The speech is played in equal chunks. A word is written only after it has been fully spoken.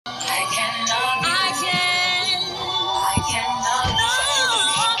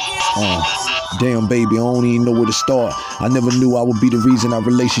Damn, baby, I don't even know where to start. I never knew I would be the reason our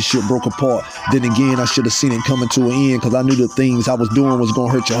relationship broke apart. Then again, I should have seen it coming to an end, cause I knew the things I was doing was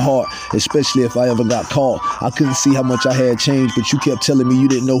gonna hurt your heart, especially if I ever got caught. I couldn't see how much I had changed, but you kept telling me you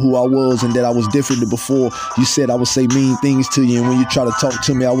didn't know who I was and that I was different than before. You said I would say mean things to you, and when you try to talk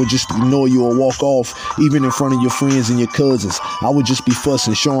to me, I would just ignore you or walk off, even in front of your friends and your cousins. I would just be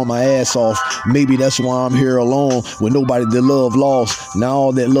fussing, showing my ass off. Maybe that's why I'm here alone, with nobody to love lost. Now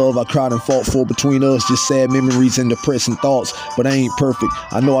all that love I cried and fought for between us, just sad memories and depressing thoughts. But I ain't perfect.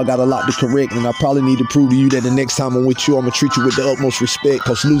 I know I got a lot to correct, and I probably need to prove to you that the next time I'm with you, I'm gonna treat you with the utmost respect,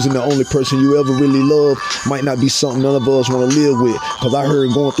 cause losing the only person you ever really love might not be something none of us want to live with. Cause I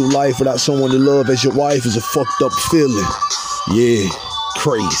heard going through life without someone to love as your wife is a fucked up feeling. Yeah,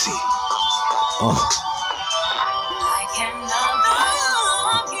 crazy.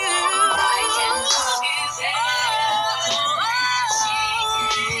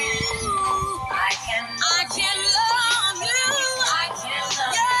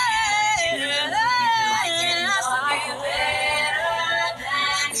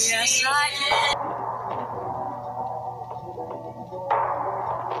 Yes, I can.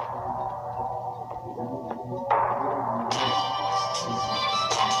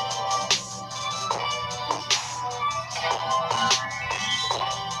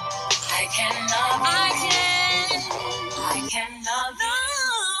 I can love you. I can love you.